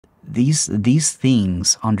these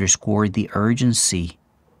things underscore the urgency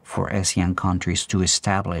for ASEAN countries to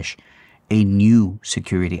establish a new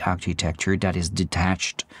security architecture that is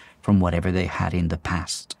detached from whatever they had in the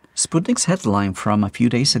past. Sputnik's headline from a few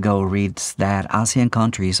days ago reads that ASEAN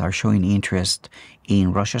countries are showing interest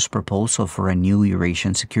in Russia's proposal for a new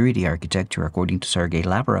Eurasian security architecture. According to Sergei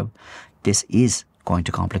Lavrov, this is going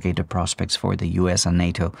to complicate the prospects for the US and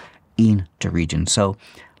NATO in the region. So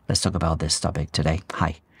let's talk about this topic today.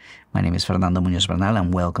 Hi, my name is Fernando Muñoz Bernal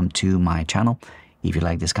and welcome to my channel. If you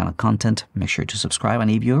like this kind of content, make sure to subscribe.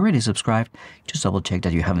 And if you already subscribed, just double check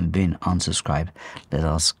that you haven't been unsubscribed. Let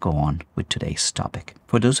us go on with today's topic.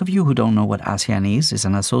 For those of you who don't know what ASEAN is, it's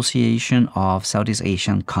an association of Southeast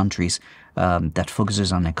Asian countries that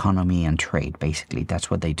focuses on economy and trade. Basically,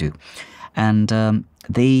 that's what they do. And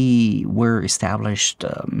they were established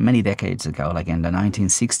many decades ago, like in the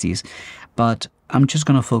 1960s. But I'm just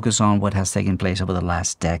going to focus on what has taken place over the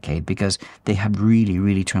last decade because they have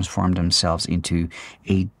really transformed themselves into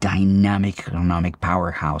a dynamic economic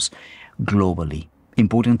powerhouse globally.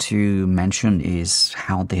 Important to mention is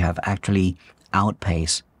how they have actually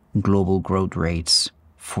outpaced global growth rates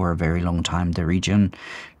for a very long time. The region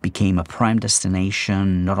became a prime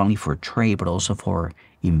destination not only for trade but also for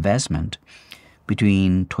investment.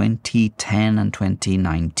 Between 2010 and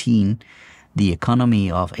 2019, the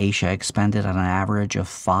economy of Asia expanded at an average of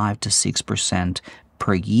 5 to 6%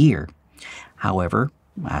 per year. However,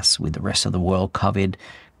 as with the rest of the world, COVID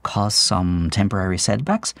caused some temporary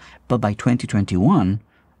setbacks, but by 2021,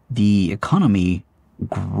 the economy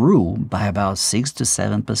grew by about 6 to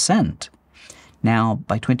 7%. Now,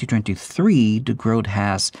 by 2023, the growth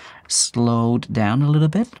has slowed down a little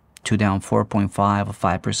bit to down 4.5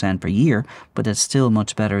 or 5% per year, but that's still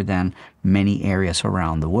much better than many areas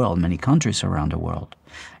around the world, many countries around the world.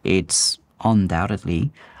 It's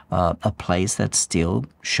undoubtedly a place that still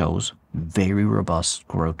shows very robust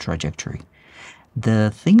growth trajectory.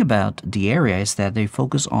 The thing about the area is that they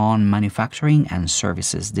focus on manufacturing and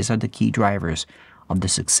services. These are the key drivers of the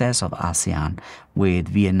success of ASEAN, with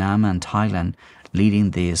Vietnam and Thailand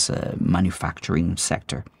leading this manufacturing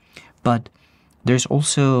sector. But there's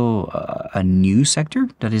also a new sector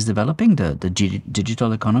that is developing, the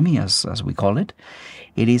digital economy, as we call it.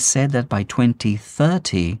 It is said that by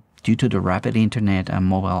 2030, due to the rapid internet and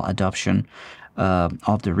mobile adoption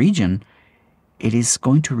of the region, it is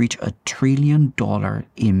going to reach $1 trillion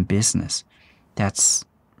in business. That's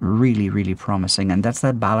really promising. And that's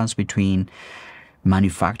that balance between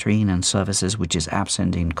manufacturing and services, which is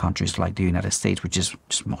absent in countries like the United States, which is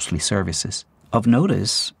just mostly services. Of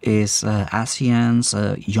notice is ASEAN's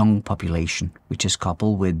young population, which is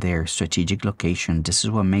coupled with their strategic location. This is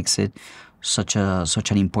what makes it such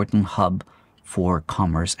an important hub for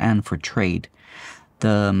commerce and for trade.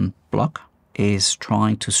 The bloc is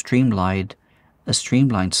trying to streamline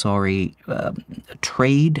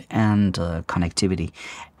trade and connectivity.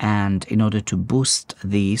 And in order to boost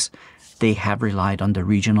these, they have relied on the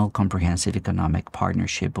Regional Comprehensive Economic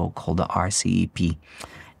Partnership, or called the RCEP.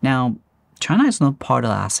 Now, China is not part of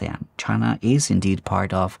ASEAN. China is indeed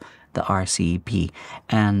part of the RCEP.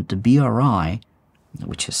 And the BRI,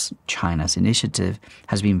 which is China's initiative,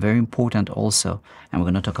 has been very important also. And we're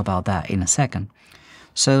going to talk about that in a second.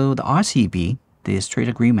 So the RCEP, this trade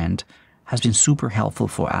agreement, has been super helpful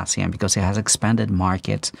for ASEAN because it has expanded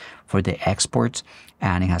markets for the exports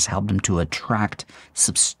and it has helped them to attract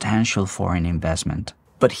substantial foreign investment.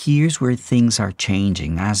 But here's where things are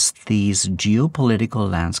changing as this geopolitical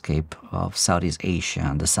landscape of Southeast Asia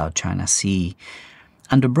and the South China Sea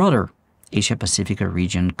and the broader Asia-Pacific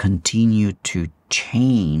region continue to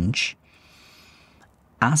change.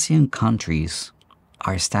 ASEAN countries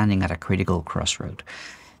are standing at a critical crossroad.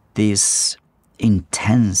 This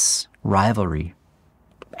intense rivalry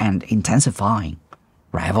and intensifying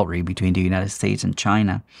rivalry between the United States and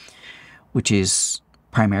China, which is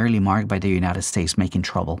primarily marked by the United States making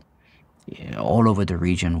trouble all over the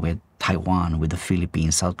region with Taiwan, with the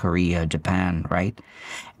Philippines, South Korea, Japan, right?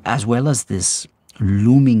 As well as this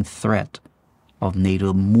looming threat of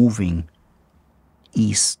NATO moving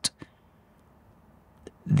east.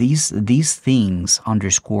 These things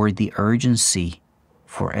underscore the urgency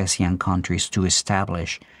for ASEAN countries to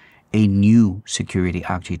establish a new security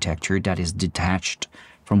architecture that is detached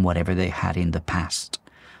from whatever they had in the past,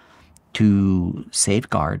 to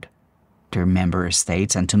safeguard their member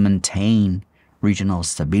states and to maintain regional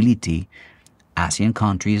stability. ASEAN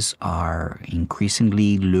countries are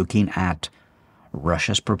increasingly looking at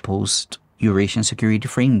Russia's proposed Eurasian security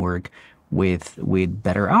framework with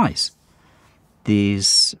better eyes.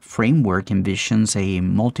 This framework envisions a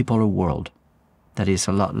multipolar world that is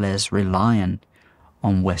a lot less reliant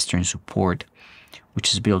on Western support,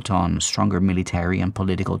 which is built on stronger military and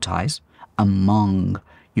political ties among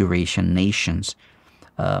Eurasian nations.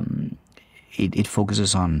 It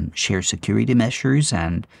focuses on shared security measures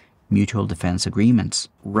and mutual defense agreements.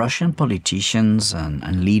 Russian politicians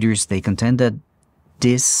and leaders, they contend that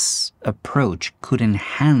this approach could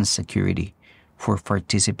enhance security for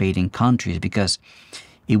participating countries because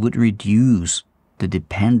it would reduce the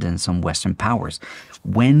dependence on Western powers.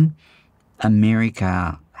 When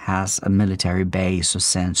America has a military base or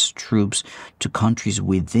sends troops to countries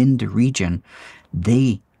within the region,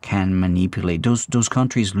 they can manipulate. Those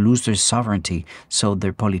countries lose their sovereignty, so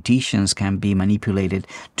their politicians can be manipulated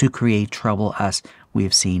to create trouble, as we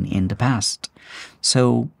have seen in the past.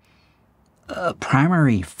 So a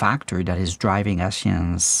primary factor that is driving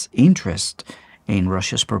ASEAN's interest in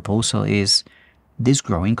Russia's proposal is this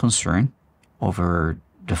growing concern over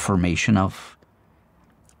the formation of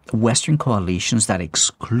Western coalitions that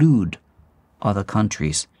exclude other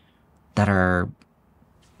countries that are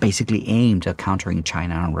basically aimed at countering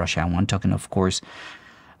China and Russia. And I'm talking, of course,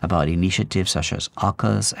 about initiatives such as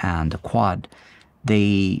AUKUS and the Quad.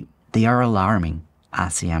 They are alarming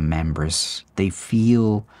ASEAN members. They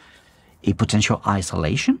feel a potential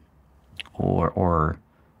isolation or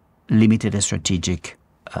limited strategic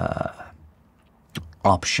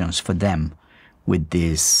options for them with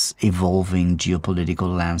this evolving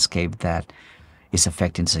geopolitical landscape that is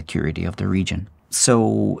affecting the security of the region.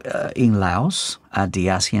 So in Laos, at the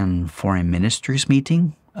ASEAN foreign ministers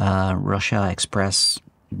meeting, Russia expressed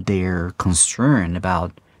their concern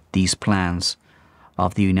about these plans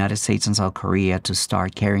of the United States and South Korea to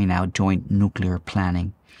start carrying out joint nuclear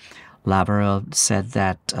planning. Lavrov said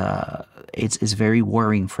that it's very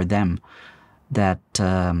worrying for them that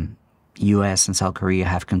U.S. and South Korea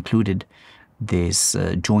have concluded this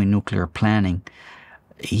joint nuclear planning.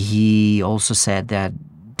 He also said that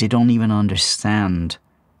they don't even understand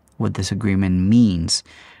what this agreement means.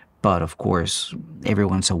 But of course,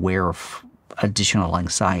 everyone's aware of additional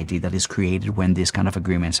anxiety that is created when these kind of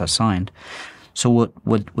agreements are signed. So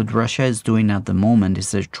what Russia is doing at the moment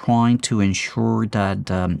is they're trying to ensure that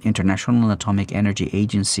the International Atomic Energy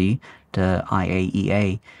Agency, the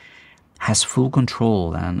IAEA, has full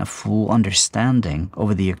control and a full understanding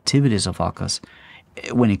over the activities of AUKUS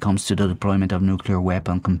when it comes to the deployment of nuclear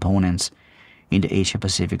weapon components in the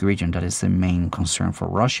Asia-Pacific region. That is the main concern for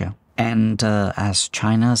Russia. And as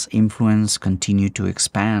China's influence continued to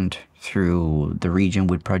expand through the region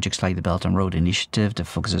with projects like the Belt and Road Initiative that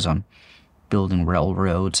focuses on building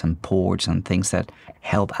railroads and ports and things that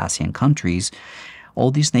help ASEAN countries,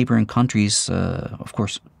 all these neighboring countries, of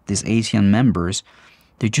course, these ASEAN members,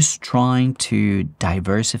 they're just trying to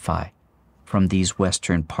diversify from these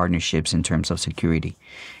Western partnerships in terms of security.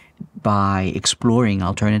 By exploring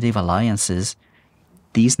alternative alliances,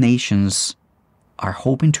 these nations are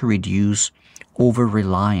hoping to reduce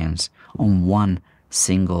over-reliance on one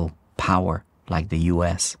single power like the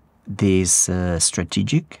U.S. This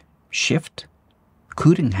strategic shift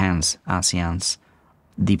could enhance ASEAN's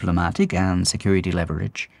diplomatic and security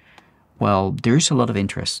leverage. Well, there's a lot of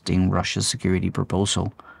interest in Russia's security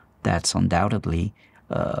proposal. That's undoubtedly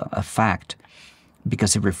a fact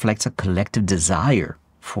because it reflects a collective desire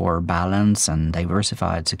for balanced and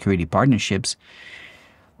diversified security partnerships.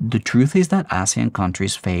 The truth is that ASEAN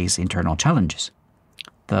countries face internal challenges.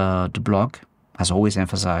 The bloc has always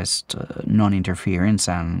emphasized non-interference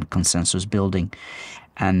and consensus building,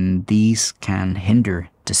 and these can hinder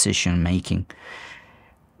decision making.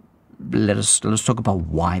 Let us talk about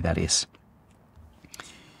why that is.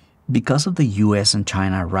 Because of the U.S. and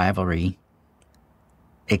China rivalry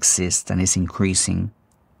exists and is increasing,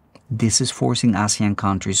 this is forcing ASEAN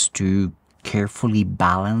countries to carefully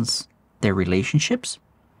balance their relationships.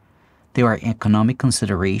 There are economic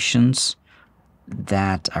considerations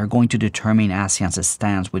that are going to determine ASEAN's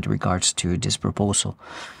stance with regards to this proposal.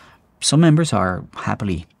 Some members are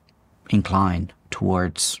happily inclined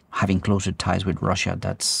towards having closer ties with Russia.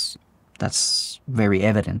 That's very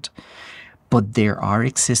evident. But there are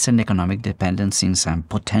existing economic dependencies and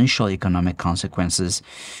potential economic consequences,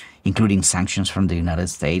 including sanctions from the United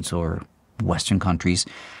States or Western countries,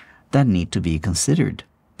 that need to be considered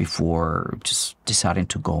before just deciding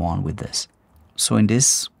to go on with this. So in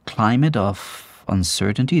this climate of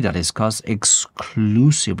uncertainty that is caused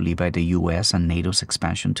exclusively by the U.S. and NATO's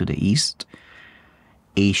expansion to the east,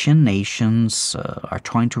 Asian nations are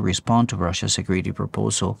trying to respond to Russia's security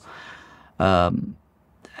proposal, and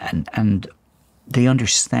they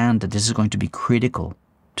understand that this is going to be critical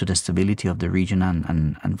to the stability of the region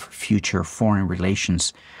and future foreign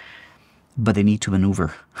relations. But they need to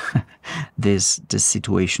maneuver this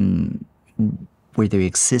situation where they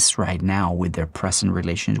exist right now with their present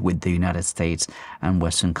relations with the United States and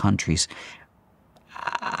Western countries,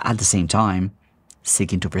 at the same time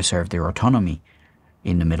seeking to preserve their autonomy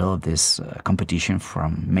in the middle of this competition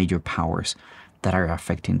from major powers that are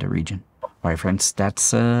affecting the region. All right, friends,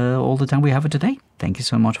 that's all the time we have for today. Thank you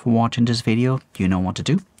so much for watching this video. You know what to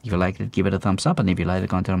do. If you like it, give it a thumbs up. And if you like the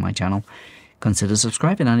content on my channel, consider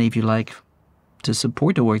subscribing. And if you like to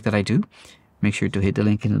support the work that I do, make sure to hit the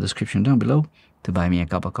link in the description down below to buy me a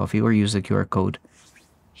cup of coffee, or use the QR code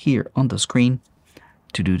here on the screen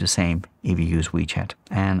to do the same if you use WeChat.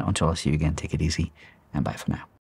 And until I see you again, take it easy and bye for now.